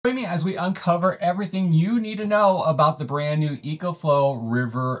Join me as we uncover everything you need to know about the brand new Ecoflow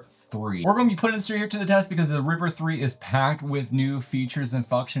River 3. We're going to be putting this here to the test because the River 3 is packed with new features and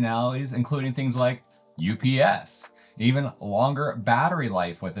functionalities, including things like UPS, even longer battery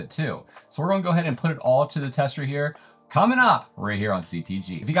life with it too. So we're going to go ahead and put it all to the tester here. Coming up right here on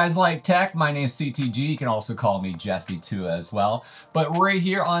CTG. If you guys like tech, my name's CTG. You can also call me Jesse too as well. But right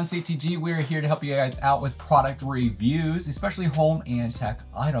here on CTG, we're here to help you guys out with product reviews, especially home and tech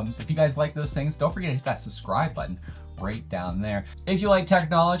items. If you guys like those things, don't forget to hit that subscribe button right down there. If you like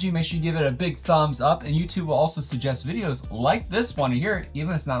technology, make sure you give it a big thumbs up, and YouTube will also suggest videos like this one here, even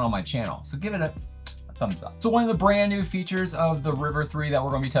if it's not on my channel. So give it a thumbs up. So one of the brand new features of the River 3 that we're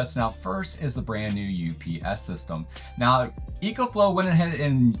going to be testing out first is the brand new UPS system. Now, Ecoflow went ahead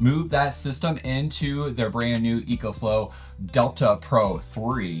and moved that system into their brand new Ecoflow Delta Pro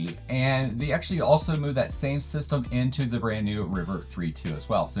 3, and they actually also moved that same system into the brand new River 3 2 as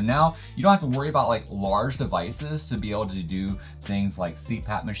well. So now you don't have to worry about like large devices to be able to do things like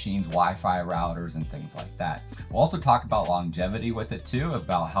CPAP machines, Wi-Fi routers, and things like that. We'll also talk about longevity with it too,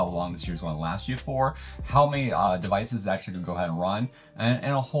 about how long this year is going to last you for, how many devices actually can go ahead and run, and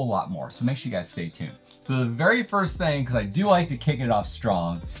a whole lot more. So make sure you guys stay tuned. So the very first thing, because I do like to kick it off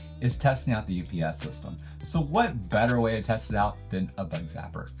strong, is testing out the UPS system. So what better way to test it out than a bug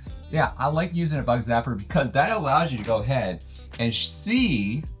zapper? Yeah, I like using a bug zapper because that allows you to go ahead and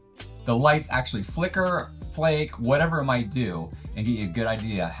see the lights actually flicker, flake, whatever it might do, and get you a good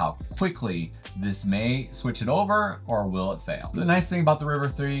idea how quickly this may switch it over or will it fail. The nice thing about the River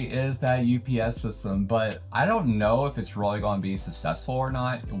 3 is that UPS system, but I don't know if it's really going to be successful or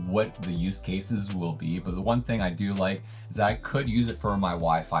not, what the use cases will be. But the one thing I do like is that I could use it for my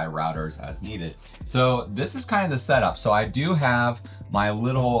Wi-Fi routers as needed. So this is kind of the setup. So I do have my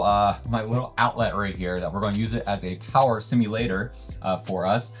little outlet right here that we're going to use it as a power simulator for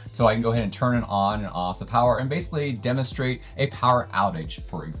us. So I can go ahead and turn it on and off the power and basically demonstrate a power outage,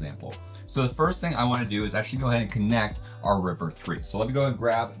 for example. So the first thing I want to do is actually go ahead and connect our River 3. So let me go and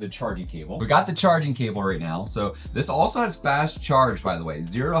grab the charging cable. We got the charging cable right now. So this also has fast charge, by the way,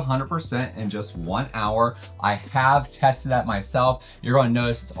 0 to 100% in just 1 hour. I have tested that myself. You're going to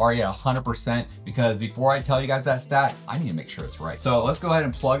notice it's already at 100% because before I tell you guys that stat, I need to make sure it's right. So let's go ahead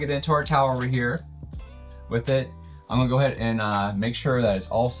and plug it into our tower over here with it. I'm going to go ahead and make sure that it's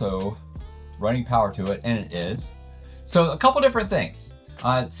also running power to it, and it is. So a couple different things.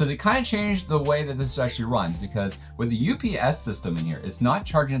 So they kind of changed the way that this actually runs, because with the UPS system in here, it's not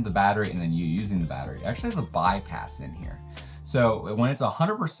charging the battery and then you using the battery. It actually has a bypass in here. So when it's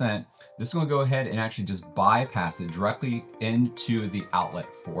 100%, this is going to go ahead and actually just bypass it directly into the outlet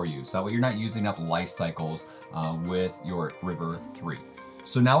for you. So that way you're not using up life cycles with your River 3.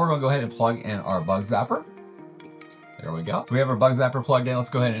 So now we're going to go ahead and plug in our bug zapper. There we go. So we have our bug zapper plugged in. Let's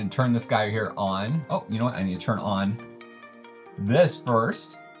go ahead and turn this guy here on. Oh, you know what? I need to turn on this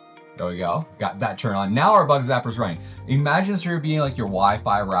first. There we go. Got that turned on. Now our bug zapper's running. Imagine this here being like your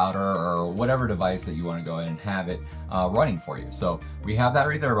Wi-Fi router or whatever device that you want to go ahead and have it running for you. So we have that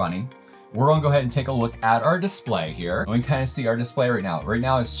right there running. We're going to go ahead and take a look at our display here. We can kind of see our display right now. Right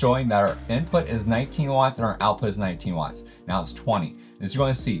now it's showing that our input is 19 watts and our output is 19 watts. Now it's 20. And you're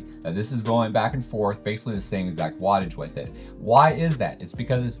going to see that this is going back and forth, basically the same exact wattage with it. Why is that? It's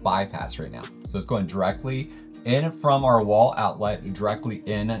because it's bypassed right now. So it's going directly in from our wall outlet directly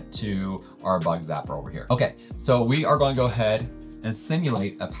into our bug zapper over here. Okay, so we are going to go ahead and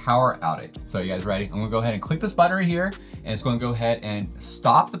simulate a power outage. So you guys ready? I'm going to go ahead and click this button right here, and it's going to go ahead and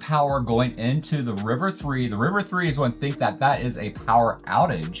stop the power going into the River 3. The River 3 is going to think that that is a power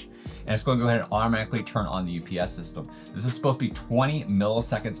outage, and it's going to go ahead and automatically turn on the UPS system. This is supposed to be 20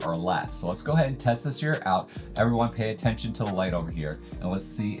 milliseconds or less. So let's go ahead and test this here out. Everyone pay attention to the light over here, and let's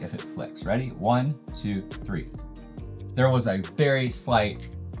see if it flicks. Ready? 1, 2, 3. There was a very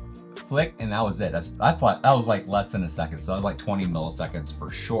slight flick, and that was it. That was like less than a second. So that was like 20 milliseconds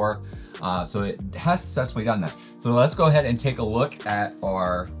for sure. So it has successfully done that. So let's go ahead and take a look at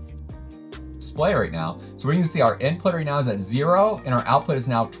our display right now. So we can see our input right now is at 0 and our output is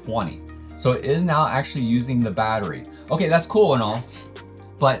now 20. So it is now actually using the battery. Okay, that's cool and all,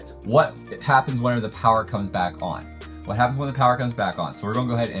 but what happens whenever the power comes back on? What happens when the power comes back on? So we're going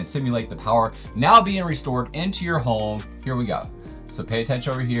to go ahead and simulate the power now being restored into your home. Here we go. So pay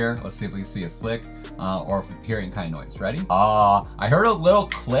attention over here. Let's see if we can see a flick or if we hear any kind of noise. Ready? I heard a little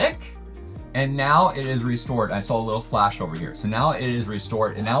click, and now it is restored. I saw a little flash over here. So now it is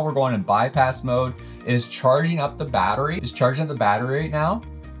restored, and now we're going in bypass mode. It is charging up the battery. It's charging up the battery right now.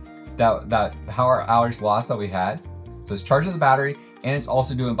 That power outage loss that we had. So So it's charging the battery and it's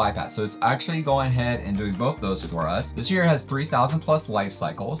also doing bypass. So it's actually going ahead and doing both those for us. This here has 3,000 plus life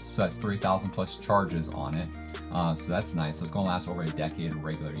cycles. So that's 3,000 plus charges on it. So that's nice. So it's gonna last over a decade of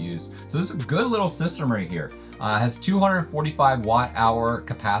regular use. So this is a good little system right here. It has 245 watt hour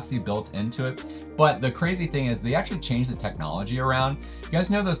capacity built into it. But the crazy thing is they actually changed the technology around. You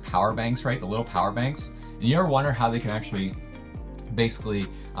guys know those power banks, right? The little power banks. And you ever wonder how they can actually basically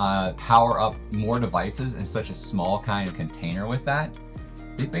power up more devices in such a small kind of container with that?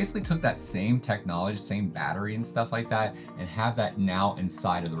 They basically took that same technology, same battery and stuff like that, and have that now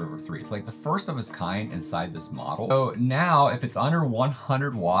inside of the River 3. It's like the first of its kind inside this model. So now if it's under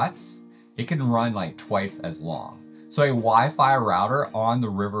 100 watts, it can run like twice as long. So a Wi-Fi router on the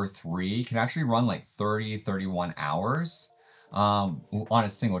River 3 can actually run like 30, 31 hours on a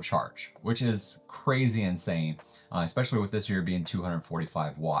single charge, which is crazy insane. Especially with this here being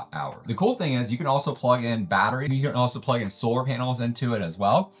 245 watt hours. The cool thing is you can also plug in battery. You can also plug in solar panels into it as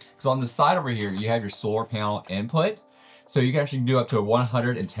well. Because on the side over here, you have your solar panel input. So you can actually do up to a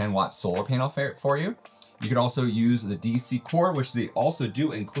 110 watt solar panel for you. You can also use the DC cord, which they also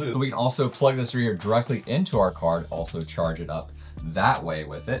do include. So we can also plug this right here directly into our card, also charge it up that way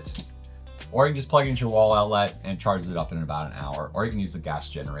with it. Or you can just plug it into your wall outlet and charge it up in about an hour. Or you can use the gas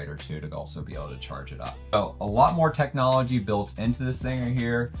generator too to also be able to charge it up. So a lot more technology built into this thing right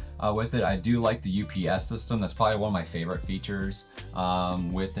here with it. I do like the UPS system. That's probably one of my favorite features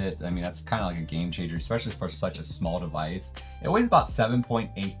with it. I mean, that's kind of like a game changer, especially for such a small device. It weighs about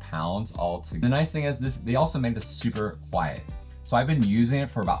 7.8 pounds altogether. The nice thing is they also made this super quiet. So I've been using it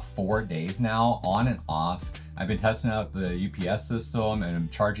for about 4 days now, on and off. I've been testing out the UPS system and I'm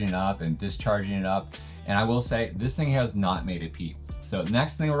charging it up and discharging it up. And I will say this thing has not made a peep. So the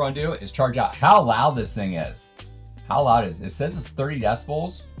next thing we're gonna do is charge out how loud this thing is. How loud is it? It says it's 30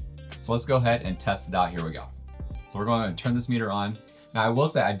 decibels. So let's go ahead and test it out. Here we go. So we're going to turn this meter on. Now I will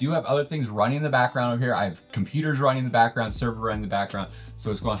say I do have other things running in the background over here. I have computers running in the background, server running in the background.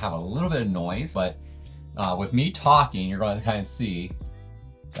 So it's going to have a little bit of noise, but with me talking, you're going to kind of see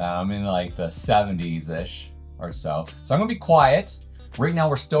that I'm in like the 70s-ish or so. So I'm gonna be quiet. Right now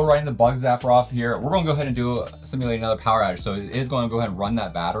we're still running the bug zapper off here. We're gonna go ahead and simulate another power outage. So it is gonna go ahead and run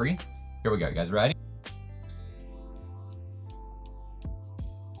that battery. Here we go, you guys ready?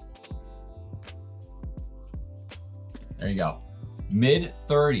 There you go, mid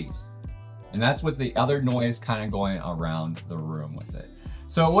 30s. And that's with the other noise kind of going around the room with it.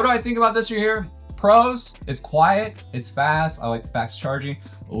 So what do I think about this right here? Pros, it's quiet, it's fast. I like the fast charging.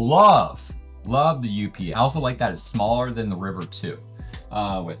 Love the UPS. I also like that it's smaller than the River 2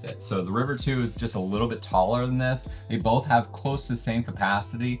 with it. So the River 2 is just a little bit taller than this. They both have close to the same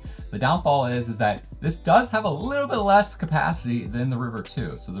capacity. The downfall is that this does have a little bit less capacity than the River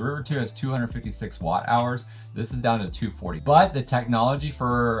 2. So the River 2 has 256 watt hours. This is down to 240. But the technology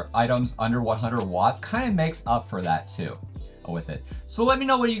for items under 100 watts kind of makes up for that too with it. So let me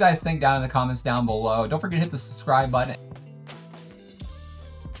know what you guys think down in the comments down below. Don't forget to hit the subscribe button.